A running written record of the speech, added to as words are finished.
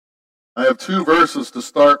I have two verses to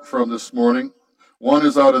start from this morning. One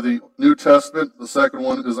is out of the New Testament. The second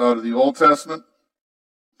one is out of the Old Testament.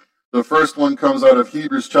 The first one comes out of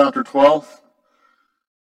Hebrews chapter 12,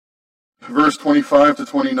 verse 25 to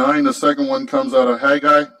 29. The second one comes out of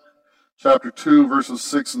Haggai chapter 2, verses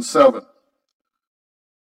 6 and 7.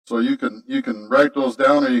 So you can write those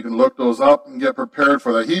down or you can look those up and get prepared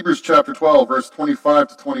for that. Hebrews chapter 12, verse 25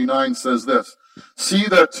 to 29 says this: See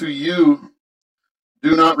that to you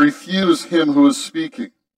do not refuse him who is speaking.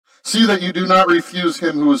 See that you do not refuse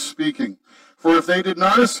him who is speaking. For if they did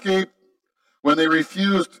not escape when they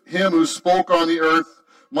refused him who spoke on the earth,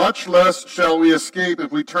 much less shall we escape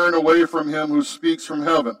if we turn away from him who speaks from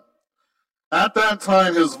heaven. At that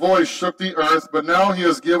time his voice shook the earth, but now he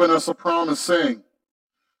has given us a promise, saying,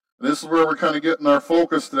 this is where we're kind of getting our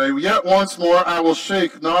focus today, yet once more I will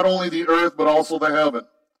shake not only the earth, but also the heaven.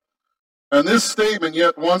 And this statement,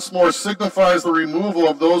 yet once more, signifies the removal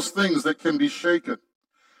of those things that can be shaken.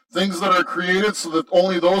 Things that are created so that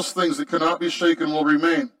only those things that cannot be shaken will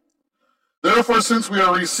remain. Therefore, since we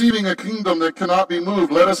are receiving a kingdom that cannot be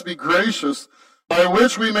moved, let us be gracious, by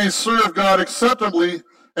which we may serve God acceptably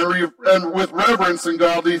and with reverence and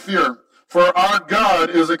godly fear. For our God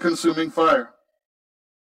is a consuming fire.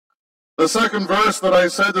 The second verse that I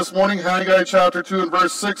said this morning, Haggai chapter 2 and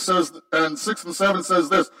verse 6 says, and 6 and 7 says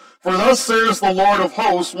this: For thus says the Lord of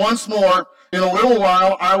hosts, once more, in a little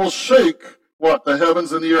while, I will shake, what? The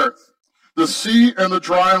heavens and the earth, the sea and the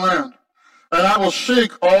dry land. And I will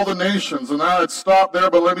shake all the nations. And I had stopped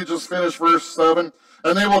there, but let me just finish verse 7.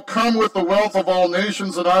 And they will come with the wealth of all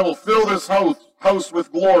nations, and I will fill this house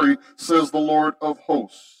with glory, says the Lord of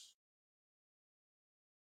hosts.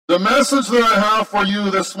 The message that I have for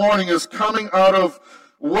you this morning is coming out of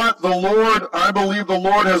what I believe the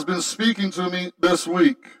Lord has been speaking to me this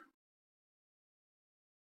week.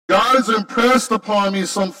 God has impressed upon me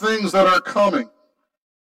some things that are coming,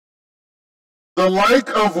 the like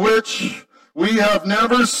of which we have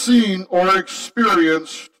never seen or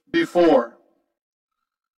experienced before.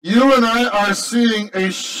 You and I are seeing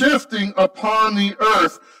a shifting upon the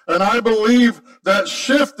earth, and I believe that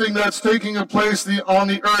shifting that's taking place on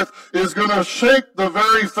the earth is going to shake the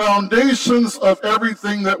very foundations of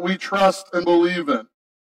everything that we trust and believe in.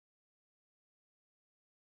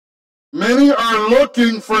 Many are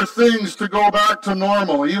looking for things to go back to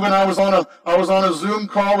normal. Even I was on a Zoom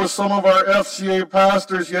call with some of our FCA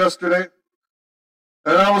pastors yesterday,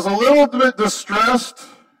 and I was a little bit distressed,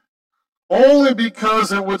 only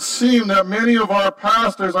because it would seem that many of our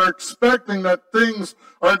pastors are expecting that things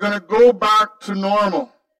are going to go back to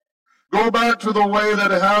normal, go back to the way that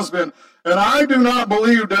it has been. And I do not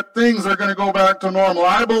believe that things are going to go back to normal.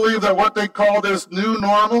 I believe that what they call this new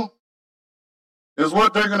normal is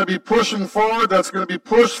what they're going to be pushing forward, that's going to be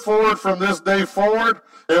pushed forward from this day forward.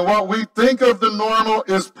 And what we think of the normal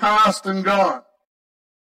is past and gone.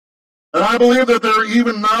 And I believe that there are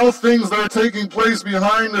even now things that are taking place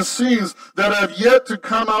behind the scenes that have yet to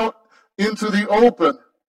come out into the open.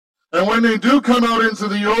 And when they do come out into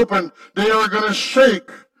the open, they are going to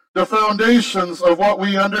shake the foundations of what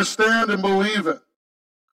we understand and believe in.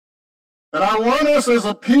 And I want us as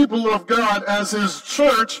a people of God, as His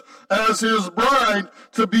church, as His bride,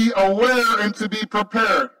 to be aware and to be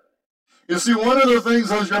prepared. You see, one of the things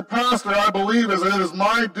as your pastor, I believe, is it is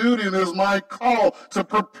my duty and it is my call to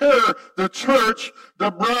prepare the church, the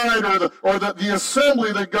bride, or the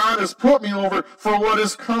assembly that God has put me over for what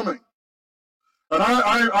is coming. And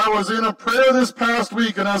I was in a prayer this past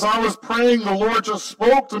week, and as I was praying, the Lord just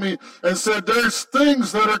spoke to me and said, there's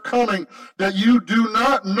things that are coming that you do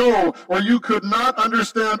not know or you could not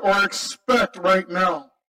understand or expect right now.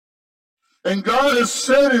 And God has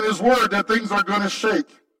said in His Word that things are going to shake.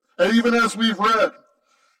 And even as we've read,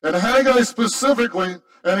 and Haggai specifically,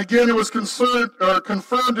 and again it was confirmed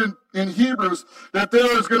in Hebrews, that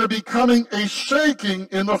there is going to be coming a shaking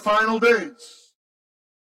in the final days.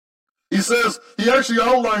 He says, he actually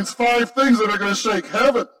outlines 5 things that are going to shake.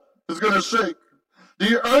 Heaven is going to shake.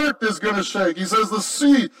 The earth is going to shake. He says the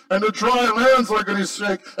sea and the dry lands are going to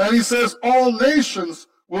shake. And he says all nations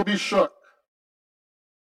will be shook.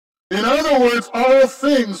 In other words, all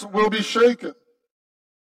things will be shaken.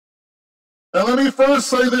 And let me first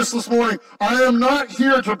say this morning. I am not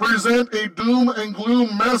here to present a doom and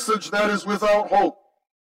gloom message that is without hope.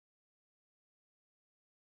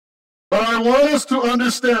 But I want us to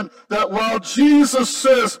understand that while Jesus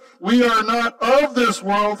says we are not of this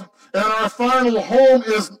world and our final home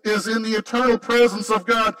is in the eternal presence of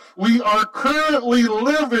God, we are currently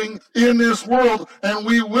living in this world, and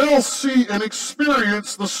we will see and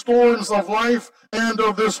experience the storms of life and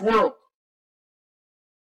of this world.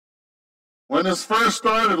 When this first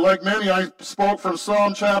started, like many, I spoke from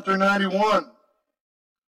Psalm chapter 91.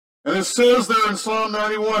 And it says there in Psalm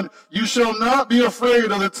 91, "You shall not be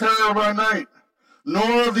afraid of the terror by night,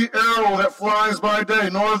 nor of the arrow that flies by day,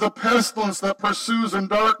 nor of the pestilence that pursues in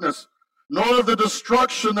darkness, nor of the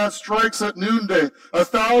destruction that strikes at noonday.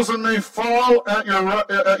 1,000 may fall at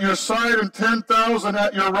your side and 10,000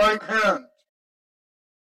 at your right hand."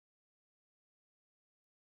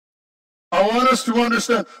 I want us to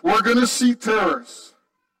understand, we're going to see terrors.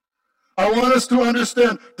 I want us to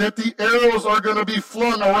understand that the arrows are going to be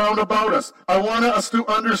flung around about us. I want us to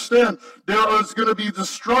understand there is going to be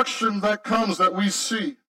destruction that comes that we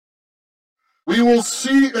see. We will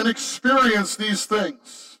see and experience these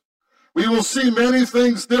things. We will see many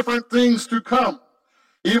things, different things to come.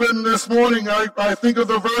 Even this morning, I think of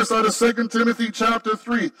the verse out of 2 Timothy chapter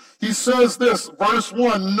 3. He says this, verse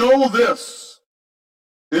 1, "Know this."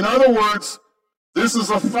 In other words, this is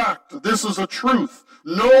a fact. This is a truth.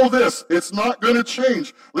 Know this. It's not going to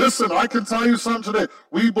change. Listen, I can tell you something today.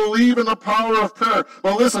 We believe in the power of prayer.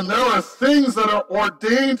 But listen, there are things that are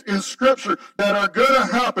ordained in Scripture that are going to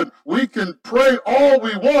happen. We can pray all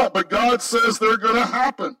we want, but God says they're going to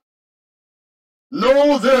happen.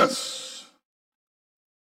 Know this,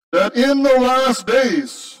 that in the last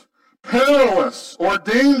days, perilous or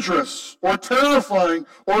dangerous or terrifying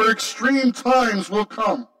or extreme times will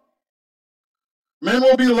come. Men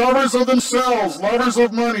will be lovers of themselves, lovers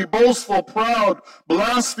of money, boastful, proud,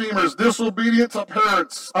 blasphemers, disobedient to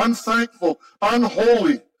parents, unthankful,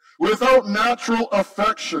 unholy, without natural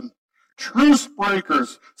affection, truce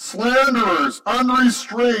breakers, slanderers,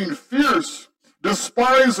 unrestrained, fierce,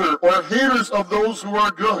 despiser or haters of those who are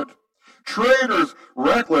good, traitors,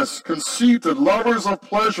 reckless, conceited, lovers of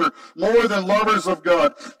pleasure more than lovers of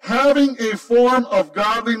God, having a form of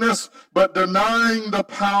godliness but denying the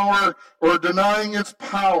power or denying its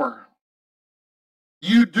power.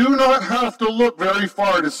 You do not have to look very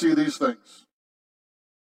far to see these things.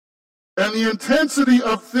 And the intensity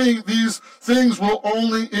of these things will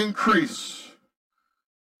only increase.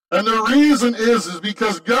 And the reason is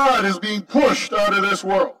because God is being pushed out of this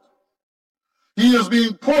world. He is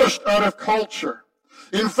being pushed out of culture.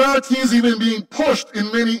 In fact, he's even being pushed in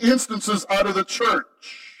many instances out of the church.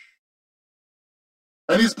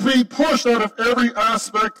 And he's being pushed out of every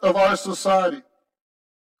aspect of our society.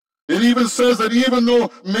 It even says that even though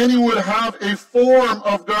many would have a form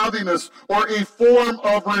of godliness or a form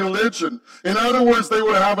of religion, in other words, they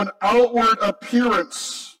would have an outward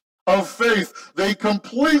appearance of faith, they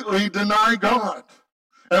completely deny God.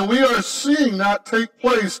 And we are seeing that take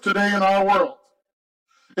place today in our world.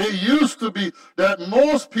 It used to be that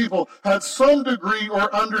most people had some degree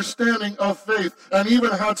or understanding of faith and even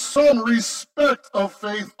had some respect of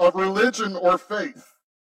faith, of religion or faith.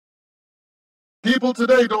 People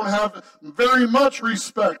today don't have very much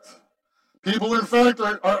respect. People, in fact,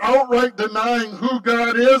 are outright denying who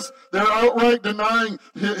God is. They're outright denying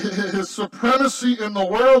his supremacy in the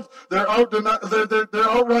world. They're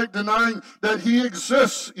outright denying that he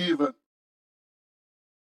exists even.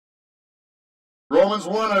 Romans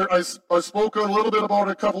 1, I spoke a little bit about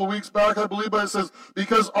it a couple of weeks back, I believe, but it says,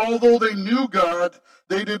 because although they knew God,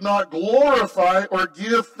 they did not glorify or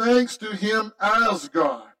give thanks to him as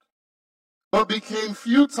God, but became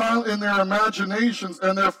futile in their imaginations,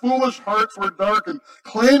 and their foolish hearts were darkened.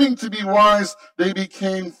 Claiming to be wise, they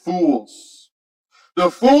became fools.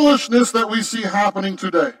 The foolishness that we see happening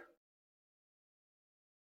today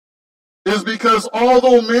is because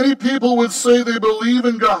although many people would say they believe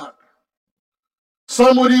in God,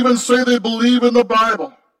 some would even say they believe in the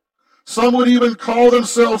Bible, some would even call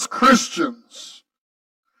themselves Christians,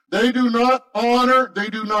 they do not honor, they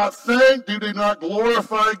do not thank, they do not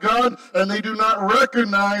glorify God, and they do not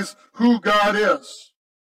recognize who God is.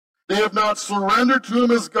 They have not surrendered to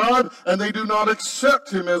him as God, and they do not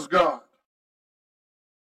accept him as God.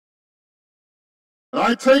 And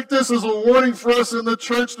I take this as a warning for us in the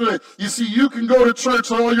church today. You see, you can go to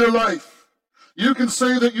church all your life. You can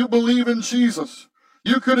say that you believe in Jesus.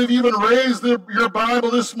 You could have even raised your Bible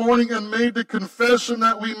this morning and made the confession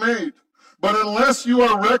that we made. But unless you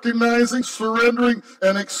are recognizing, surrendering,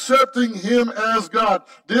 and accepting him as God,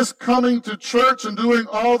 this coming to church and doing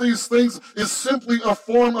all these things is simply a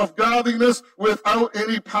form of godliness without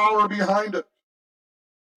any power behind it.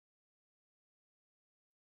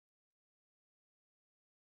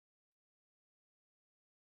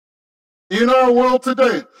 In our world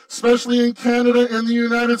today, especially in Canada and the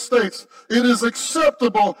United States, it is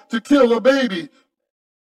acceptable to kill a baby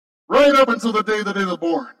right up until the day that it is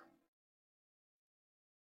born.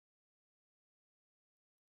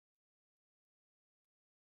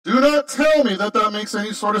 Do not tell me that that makes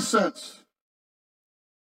any sort of sense.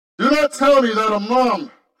 Do not tell me that a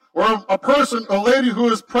mom or a person, a lady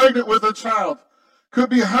who is pregnant with a child,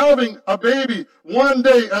 could be having a baby one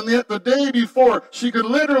day, and yet the day before, she could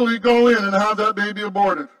literally go in and have that baby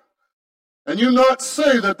aborted. And you not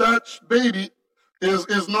say that that baby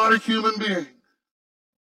is not a human being.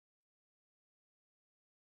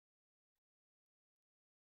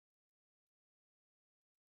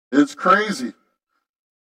 It's crazy.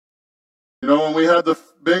 You know, when we had the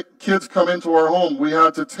big kids come into our home, we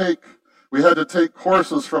had to take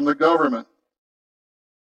courses from the government.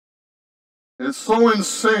 It's so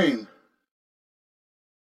insane.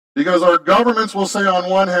 Because our governments will say on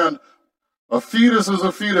one hand, a fetus is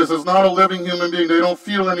a fetus. It's not a living human being. They don't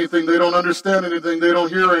feel anything. They don't understand anything. They don't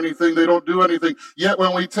hear anything. They don't do anything. Yet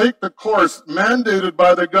when we take the course mandated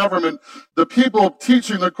by the government, the people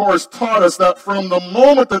teaching the course taught us that from the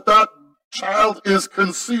moment that that child is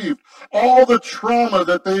conceived, all the trauma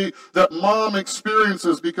that mom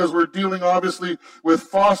experiences, because we're dealing obviously with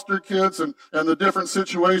foster kids and the different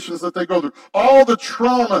situations that they go through, all the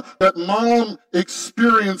trauma that mom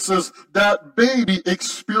experiences, that baby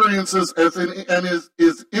experiences and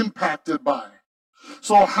is impacted by.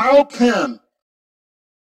 So how can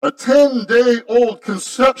a 10-day-old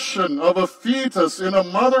conception of a fetus in a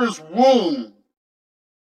mother's womb,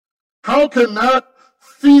 how can that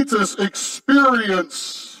fetus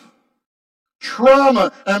experience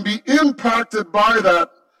trauma and be impacted by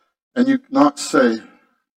that, and you not say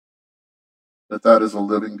that that is a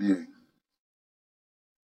living being?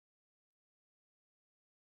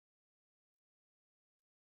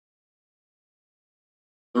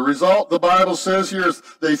 The result, the Bible says here, is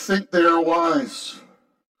they think they are wise.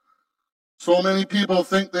 So many people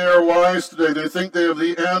think they are wise today. They think they have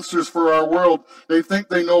the answers for our world. They think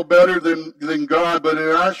they know better than God. But in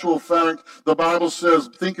actual fact, the Bible says,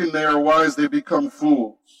 thinking they are wise, they become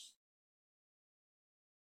fools.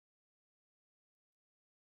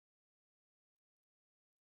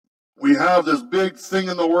 We have this big thing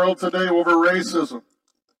in the world today over racism.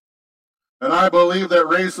 And I believe that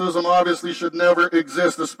racism obviously should never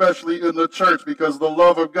exist, especially in the church, because the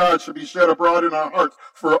love of God should be shed abroad in our hearts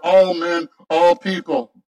for all men, all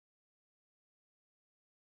people.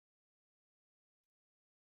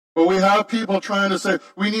 But we have people trying to say,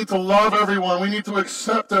 we need to love everyone, we need to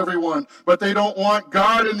accept everyone, but they don't want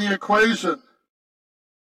God in the equation.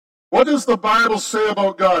 What does the Bible say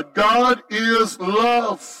about God? God is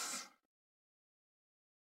love.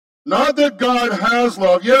 Not that God has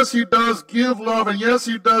love. Yes, he does give love, and yes,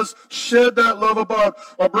 he does shed that love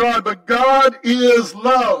abroad, but God is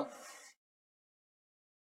love.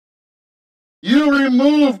 You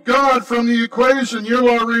remove God from the equation, you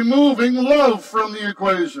are removing love from the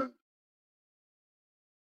equation.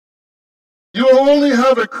 You will only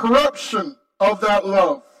have a corruption of that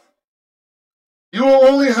love. You will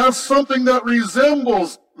only have something that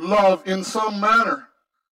resembles love in some manner.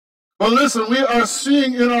 But listen, we are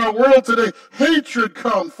seeing in our world today hatred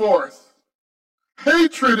come forth.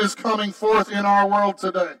 Hatred is coming forth in our world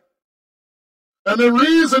today. And the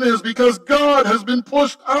reason is because God has been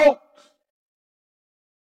pushed out.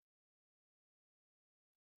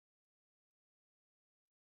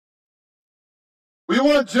 We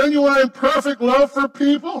want genuine, perfect love for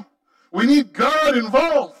people. We need God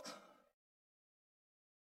involved.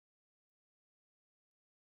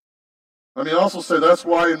 Let me also say that's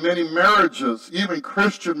why in many marriages, even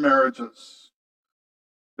Christian marriages,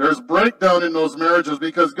 there's breakdown in those marriages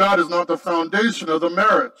because God is not the foundation of the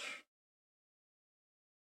marriage.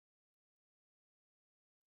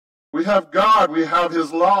 We have God, we have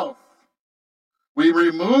his love. We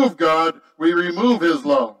remove God, we remove his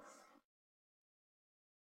love.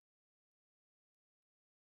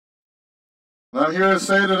 And I'm here to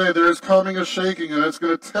say today there is coming a shaking, and it's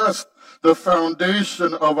going to test the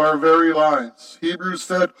foundation of our very lives. Hebrews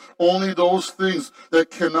said only those things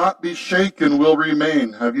that cannot be shaken will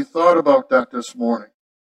remain. Have you thought about that this morning?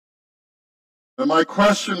 And my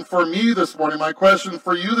question for me this morning, my question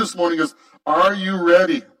for you this morning is, are you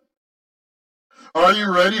ready? Are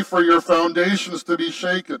you ready for your foundations to be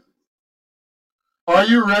shaken? Are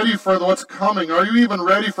you ready for what's coming? Are you even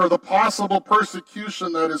ready for the possible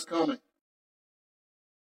persecution that is coming?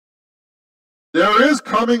 There is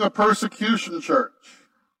coming a persecution, church.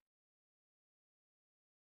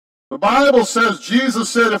 The Bible says, Jesus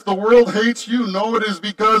said, if the world hates you, know it is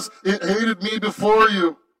because it hated me before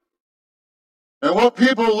you. And what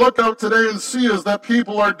people look out today and see is that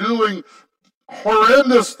people are doing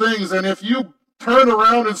horrendous things. And if you turn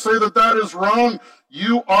around and say that that is wrong,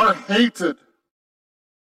 you are hated.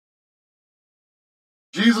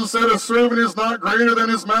 Jesus said, a servant is not greater than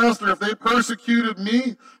his master. If they persecuted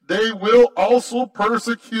me, they will also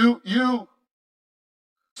persecute you.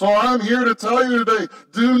 So I'm here to tell you today,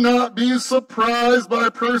 do not be surprised by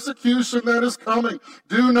persecution that is coming.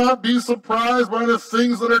 Do not be surprised by the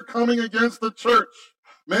things that are coming against the church.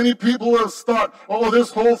 Many people have thought, oh,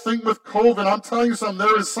 this whole thing with COVID, I'm telling you something,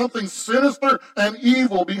 there is something sinister and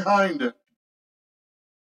evil behind it.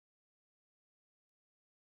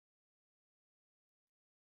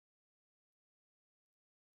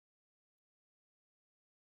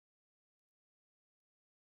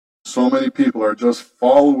 So many people are just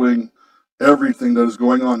following everything that is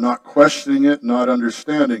going on, not questioning it, not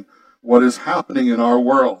understanding what is happening in our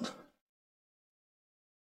world.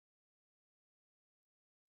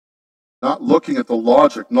 Not looking at the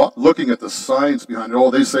logic, not looking at the science behind it. Oh,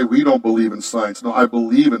 they say we don't believe in science. No, I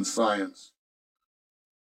believe in science.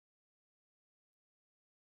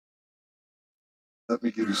 Let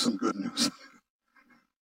me give you some good news.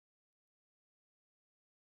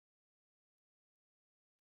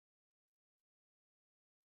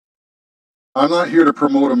 I'm not here to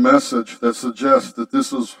promote a message that suggests that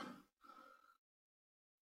this is...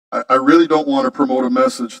 I really don't want to promote a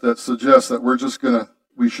message that suggests that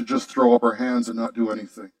we should just throw up our hands and not do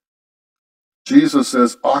anything. Jesus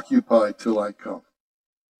says, occupy till I come.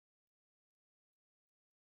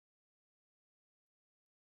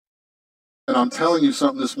 And I'm telling you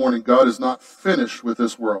something this morning, God is not finished with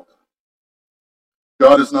this world.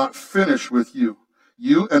 God is not finished with you.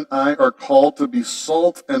 You and I are called to be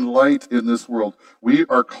salt and light in this world. We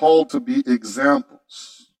are called to be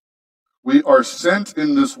examples. We are sent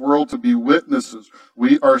in this world to be witnesses.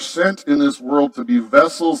 We are sent in this world to be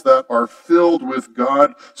vessels that are filled with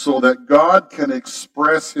God so that God can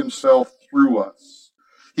express himself through us.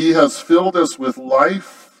 He has filled us with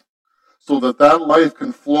life so that that life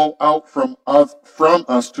can flow out from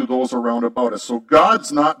us to those around about us. So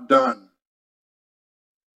God's not done.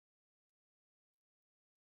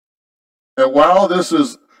 And while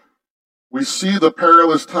we see the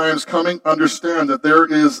perilous times coming, understand that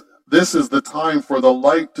this is the time for the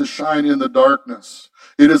light to shine in the darkness.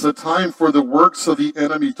 It is a time for the works of the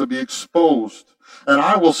enemy to be exposed. And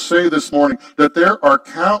I will say this morning that there are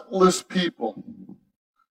countless people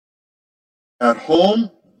at home,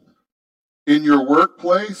 in your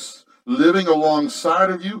workplace, living alongside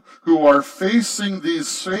of you, who are facing these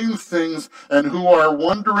same things and who are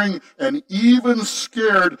wondering and even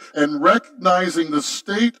scared and recognizing the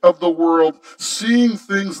state of the world, seeing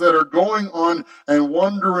things that are going on and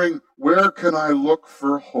wondering, where can I look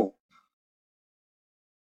for hope?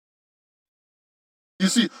 You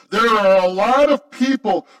see, there are a lot of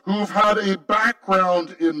people who've had a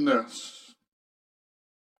background in this,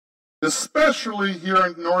 especially here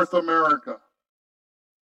in North America.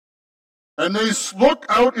 And they look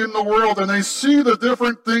out in the world and they see the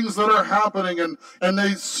different things that are happening and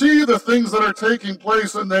they see the things that are taking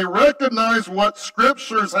place and they recognize what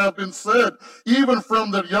scriptures have been said, even from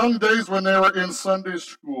the young days when they were in Sunday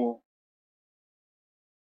school.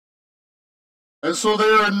 And so they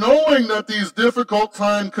are knowing that these difficult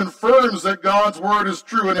times confirms that God's word is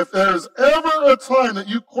true. And if there's ever a time that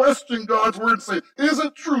you question God's word and say, is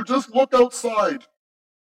it true? Just look outside.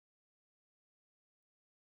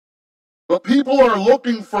 But people are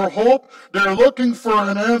looking for hope. They're looking for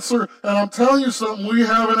an answer. And I'm telling you something, we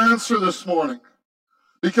have an answer this morning.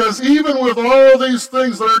 Because even with all these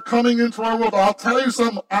things that are coming into our world, I'll tell you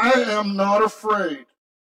something, I am not afraid.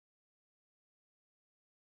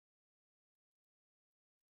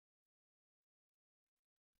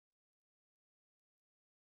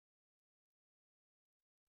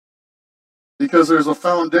 Because there's a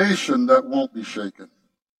foundation that won't be shaken.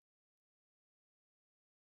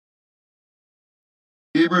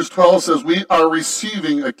 Hebrews 12 says we are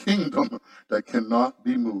receiving a kingdom that cannot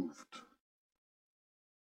be moved.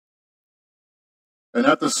 And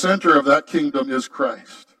at the center of that kingdom is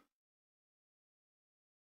Christ.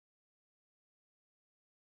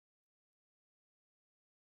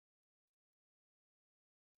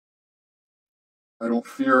 I don't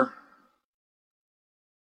fear.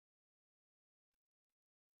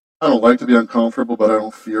 I don't like to be uncomfortable, but I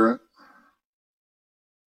don't fear it.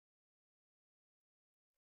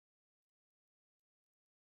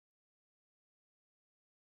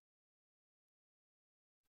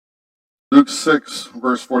 Luke 6,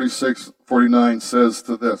 verse 49 says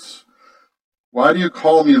to this, why do you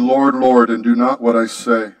call me Lord, Lord, and do not what I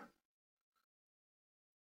say?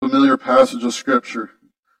 Familiar passage of Scripture.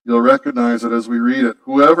 You'll recognize it as we read it.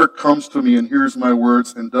 Whoever comes to me and hears my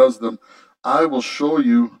words and does them, I will show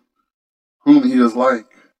you whom he is like.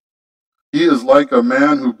 He is like a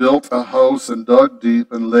man who built a house and dug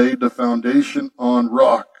deep and laid the foundation on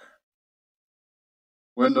rock.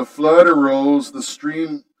 When the flood arose, the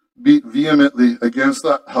stream beat vehemently against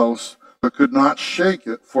that house, but could not shake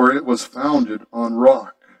it, for it was founded on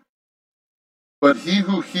rock. But he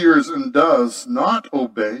who hears and does not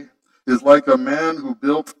obey is like a man who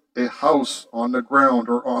built a house on the ground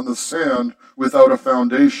or on the sand without a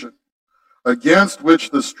foundation, against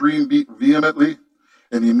which the stream beat vehemently,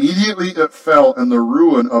 and immediately it fell, and the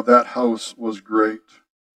ruin of that house was great.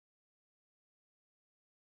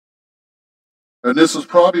 And this is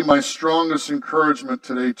probably my strongest encouragement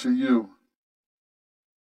today to you,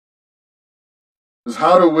 is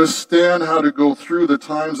how to withstand, how to go through the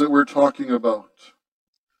times that we're talking about.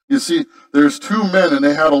 You see, there's two men, and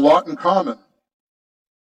they had a lot in common.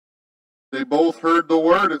 They both heard the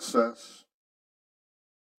word, it says.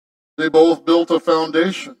 They both built a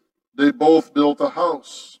foundation. They both built a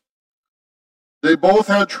house. They both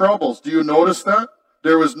had troubles. Do you notice that?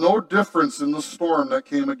 There was no difference in the storm that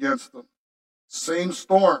came against them. Same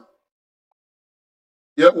storm.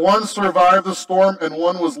 Yet one survived the storm and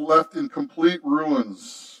one was left in complete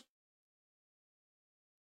ruins.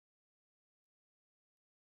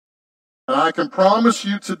 And I can promise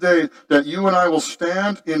you today that you and I will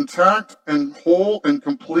stand intact and whole and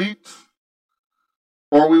complete,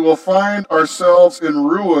 or we will find ourselves in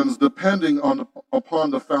ruins depending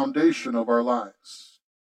upon the foundation of our lives.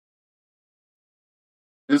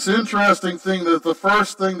 It's an interesting thing that the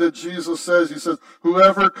first thing that Jesus says, he says,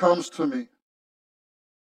 whoever comes to me.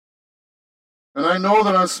 And I know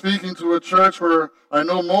that I'm speaking to a church where I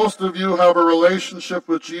know most of you have a relationship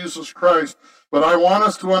with Jesus Christ, but I want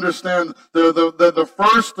us to understand that the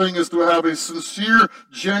first thing is to have a sincere,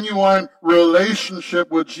 genuine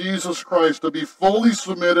relationship with Jesus Christ, to be fully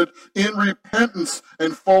submitted in repentance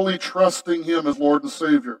and fully trusting him as Lord and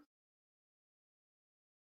Savior.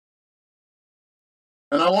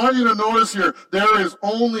 And I want you to notice here, there is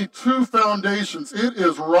only two foundations. It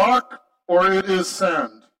is rock or it is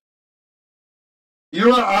sand.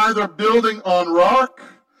 You are either building on rock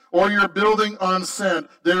or you're building on sand.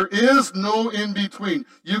 There is no in between.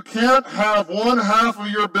 You can't have one half of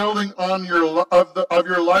your building on of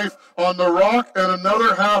your life on the rock and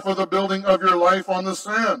another half of the building of your life on the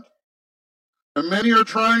sand. And many are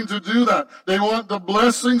trying to do that. They want the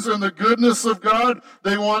blessings and the goodness of God.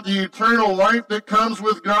 They want the eternal life that comes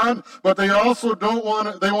with God, but they also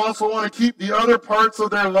want to keep the other parts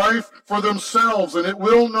of their life for themselves, and it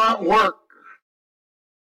will not work.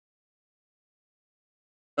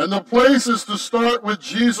 And the place is to start with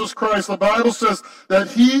Jesus Christ. The Bible says that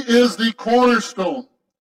he is the cornerstone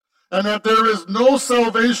and that there is no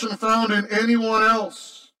salvation found in anyone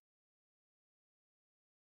else.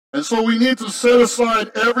 And so we need to set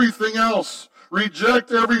aside everything else,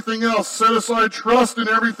 reject everything else, set aside trust in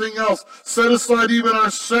everything else, set aside even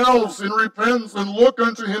ourselves in repentance and look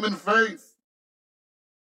unto him in faith.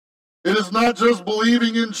 It is not just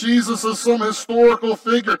believing in Jesus as some historical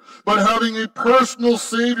figure, but having a personal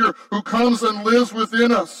Savior who comes and lives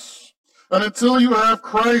within us. And until you have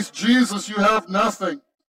Christ Jesus, you have nothing.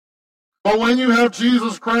 But when you have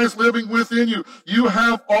Jesus Christ living within you, you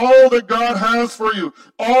have all that God has for you.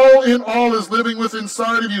 All in all is living within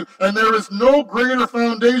inside of you. And there is no greater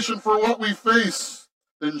foundation for what we face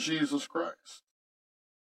than Jesus Christ.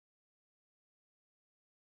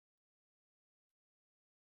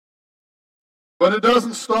 But it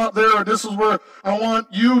doesn't stop there. This is where I want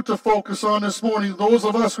you to focus on this morning. Those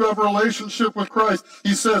of us who have a relationship with Christ.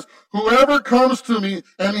 He says, whoever comes to me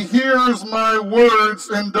and hears my words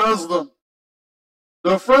and does them.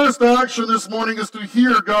 The first action this morning is to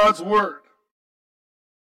hear God's word.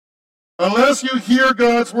 Unless you hear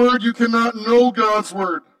God's word, you cannot know God's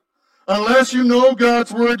word. Unless you know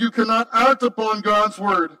God's word, you cannot act upon God's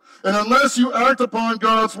word. And unless you act upon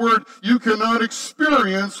God's word, you cannot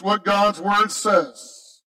experience what God's word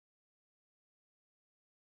says.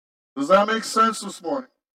 Does that make sense this morning?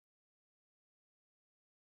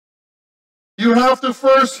 You have to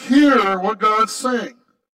first hear what God's saying.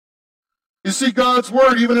 You see, God's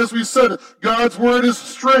word, even as we said, God's word is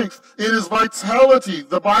strength. It is vitality.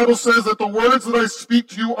 The Bible says that the words that I speak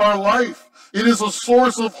to you are life. It is a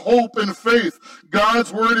source of hope and faith.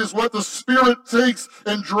 God's word is what the Spirit takes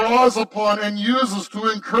and draws upon and uses to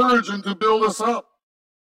encourage and to build us up.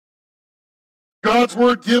 God's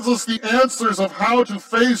word gives us the answers of how to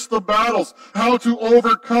face the battles, how to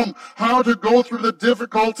overcome, how to go through the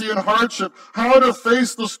difficulty and hardship, how to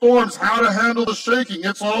face the storms, how to handle the shaking.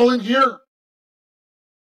 It's all in here.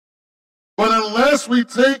 But unless we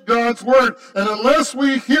take God's word and unless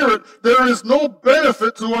we hear it, there is no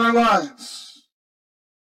benefit to our lives.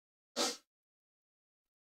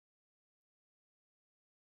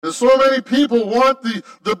 And so many people want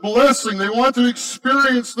the blessing. They want to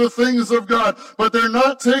experience the things of God, but they're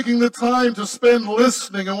not taking the time to spend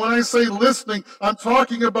listening. And when I say listening, I'm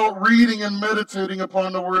talking about reading and meditating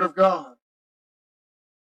upon the Word of God.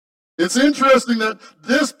 It's interesting that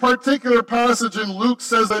this particular passage in Luke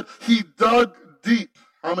says that he dug deep.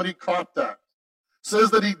 How many caught that? It says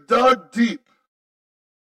that he dug deep.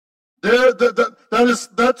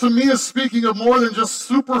 That to me is speaking of more than just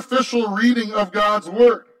superficial reading of God's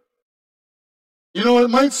Word. You know, it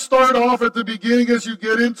might start off at the beginning as you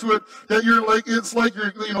get into it, that it's like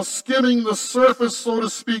you're skimming the surface, so to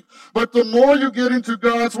speak. But the more you get into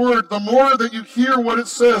God's Word, the more that you hear what it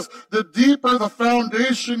says, the deeper the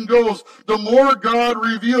foundation goes, the more God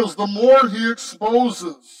reveals, the more He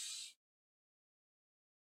exposes.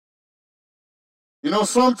 You know,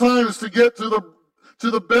 sometimes to get to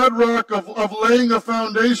the bedrock of laying a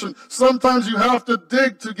foundation, sometimes you have to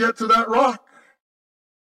dig to get to that rock.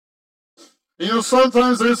 You know,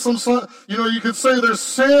 sometimes there's you could say there's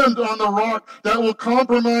sand on the rock that will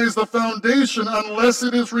compromise the foundation unless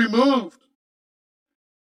it is removed.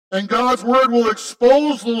 And God's Word will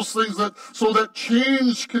expose those things so that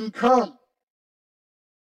change can come.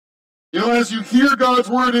 You know, as you hear God's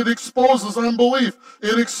Word, it exposes unbelief.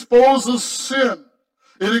 It exposes sin.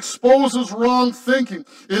 It exposes wrong thinking.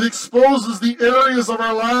 It exposes the areas of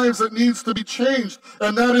our lives that needs to be changed.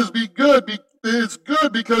 And that is good. It's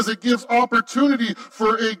good because it gives opportunity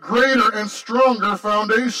for a greater and stronger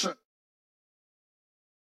foundation.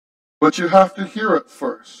 But you have to hear it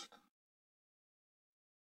first.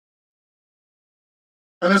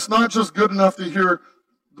 And it's not just good enough to hear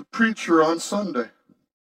the preacher on Sunday.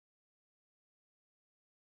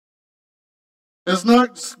 It's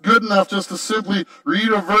not good enough just to simply read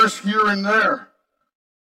a verse here and there.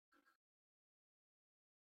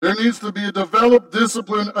 There needs to be a developed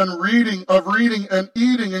discipline of reading and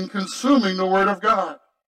eating and consuming the Word of God.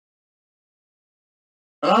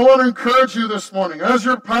 And I want to encourage you this morning, as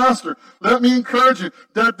your pastor, let me encourage you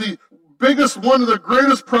that one of the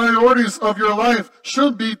greatest priorities of your life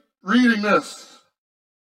should be reading this.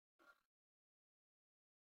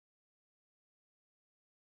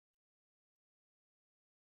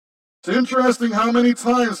 It's interesting how many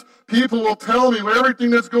times people will tell me everything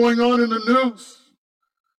that's going on in the news,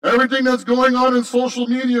 everything that's going on in social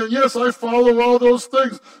media, and yes, I follow all those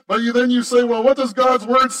things, but then you say, well, what does God's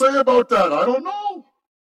Word say about that? I don't know.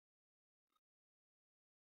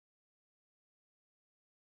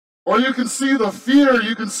 Or you can see the fear,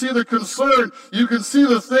 you can see the concern, you can see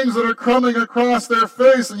the things that are coming across their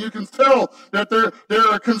face, and you can tell that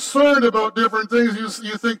they're concerned about different things.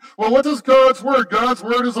 You think, well, what does God's Word? God's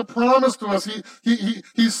Word is a promise to us.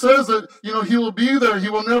 He says that, He will be there. He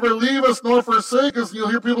will never leave us nor forsake us. And you'll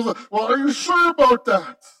hear people say, well, are you sure about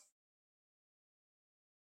that?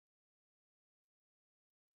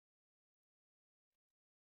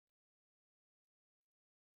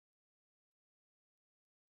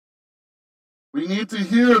 We need to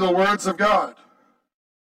hear the words of God.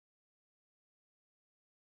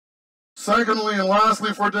 Secondly and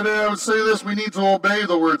lastly for today, I would say this: we need to obey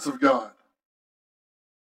the words of God.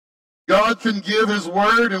 God can give His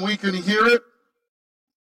Word and we can hear it.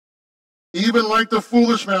 Even like the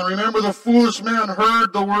foolish man. Remember, the foolish man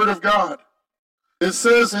heard the Word of God. It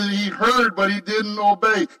says that he heard, but he didn't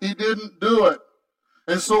obey. He didn't do it.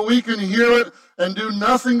 And so we can hear it and do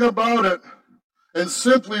nothing about it. And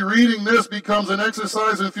simply reading this becomes an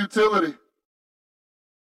exercise in futility.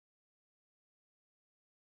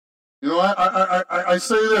 You know, I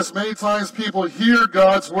say this, many times people hear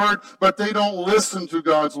God's Word, but they don't listen to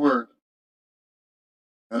God's Word.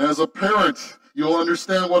 And as a parent, you'll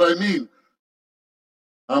understand what I mean.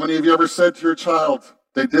 How many of you ever said to your child,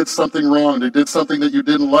 they did something wrong, they did something that you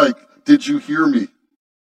didn't like, did you hear me?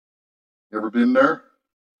 You ever been there?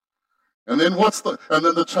 And then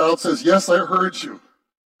the child says, yes, I heard you.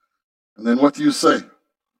 And then what do you say?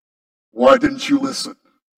 Why didn't you listen?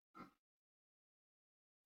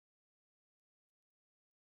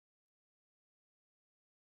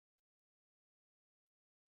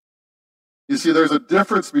 You see, there's a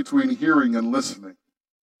difference between hearing and listening.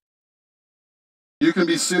 You can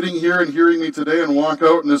be sitting here and hearing me today and walk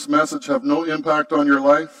out and this message have no impact on your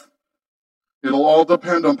life. It'll all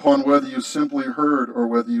depend upon whether you simply heard or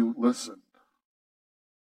whether you listened.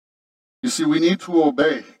 You see, we need to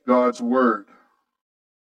obey God's Word.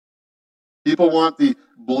 People want the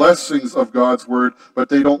blessings of God's Word, but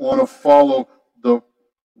they don't want to follow the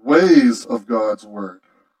ways of God's Word.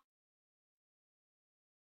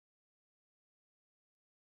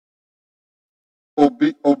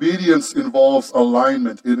 Obedience involves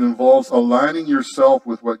alignment. It involves aligning yourself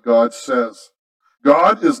with what God says.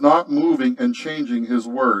 God is not moving and changing his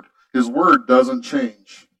word. His word doesn't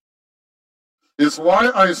change. It's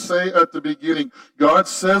why I say at the beginning, God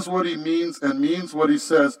says what he means and means what he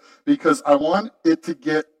says, because I want it to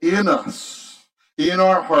get in us, in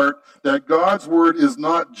our heart, that God's word is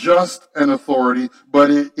not just an authority, but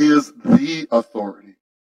it is the authority.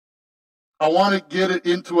 I want to get it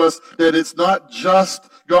into us that it's not just,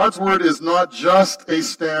 God's word is not just a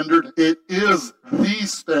standard, it is the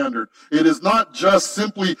standard. It is not just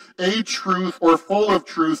simply a truth or full of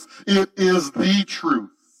truth, it is the truth.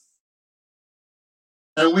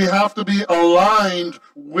 And we have to be aligned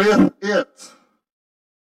with it.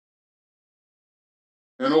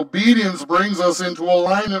 And obedience brings us into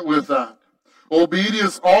alignment with that.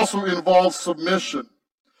 Obedience also involves submission.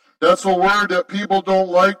 That's a word that people don't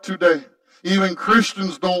like today. Even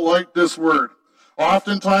Christians don't like this word.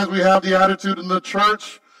 Oftentimes we have the attitude in the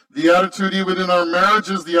church, the attitude even in our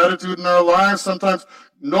marriages, the attitude in our lives. Sometimes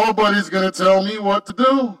nobody's going to tell me what to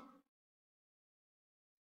do.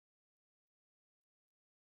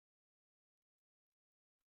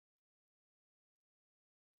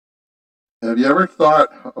 Have you ever thought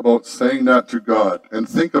about saying that to God and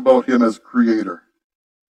think about him as creator?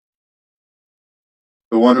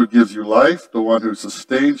 The one who gives you life, the one who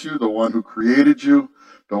sustains you, the one who created you,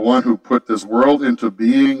 the one who put this world into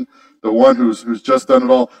being, the one who's just done it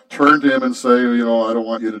all. Turn to him and say, I don't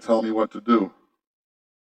want you to tell me what to do.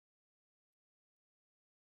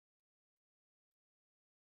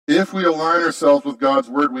 If we align ourselves with God's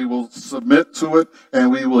word, we will submit to it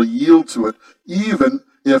and we will yield to it, even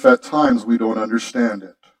if at times we don't understand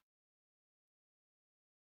it.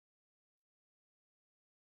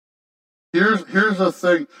 Here's the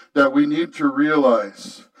thing that we need to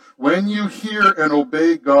realize. When you hear and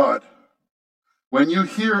obey God, when you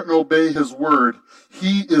hear and obey his word,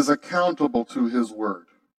 he is accountable to his word.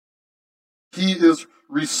 He is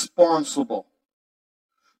responsible.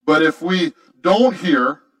 But if we don't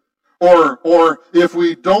hear, or if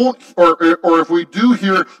we don't, or if we do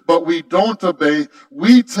hear but we don't obey,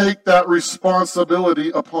 we take that responsibility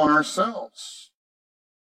upon ourselves.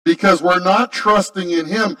 Because we're not trusting in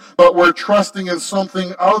him, but we're trusting in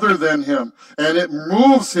something other than him. And it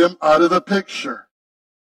moves him out of the picture.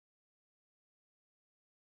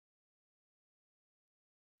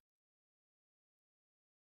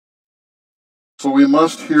 So we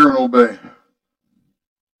must hear and obey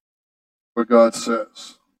what God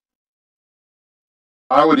says.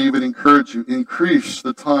 I would even encourage you, increase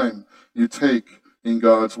the time you take in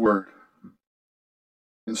God's word.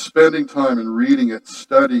 In spending time in reading it,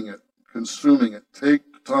 studying it, consuming it.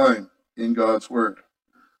 Take time in God's word.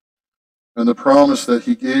 And the promise that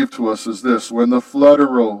he gave to us is this: when the flood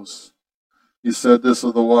arose, he said this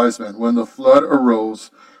of the wise men, when the flood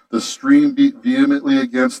arose, the stream beat vehemently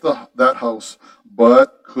against that house,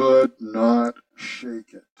 but could not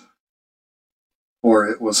shake it, for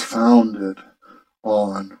it was founded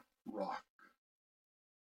on rock.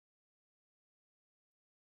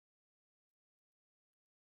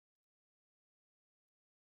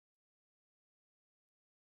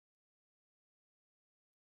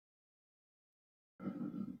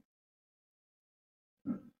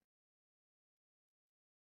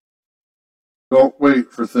 Don't wait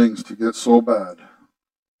for things to get so bad.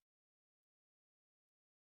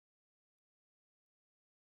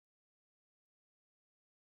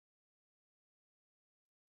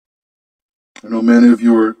 I know many of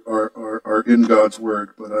you are in God's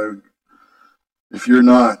word, but if you're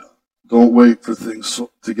not, don't wait for things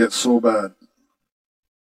to get so bad.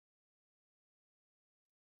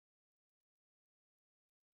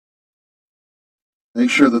 Make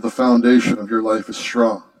sure that the foundation of your life is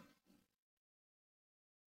strong.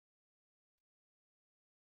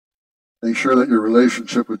 Make sure that your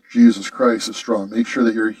relationship with Jesus Christ is strong. Make sure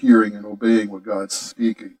that you're hearing and obeying what God's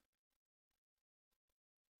speaking.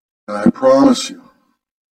 And I promise you,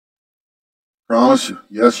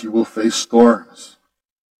 yes, you will face storms.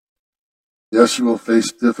 Yes, you will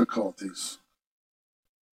face difficulties.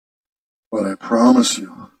 But I promise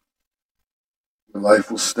you, your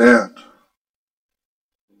life will stand.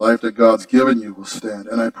 The life that God's given you will stand.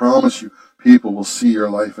 And I promise you, people will see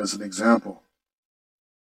your life as an example.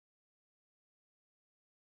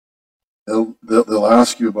 They'll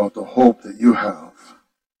ask you about the hope that you have.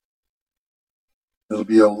 It'll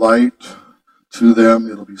be a light to them,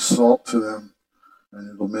 it'll be salt to them,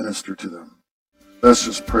 and it'll minister to them. Let's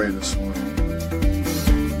just pray this morning.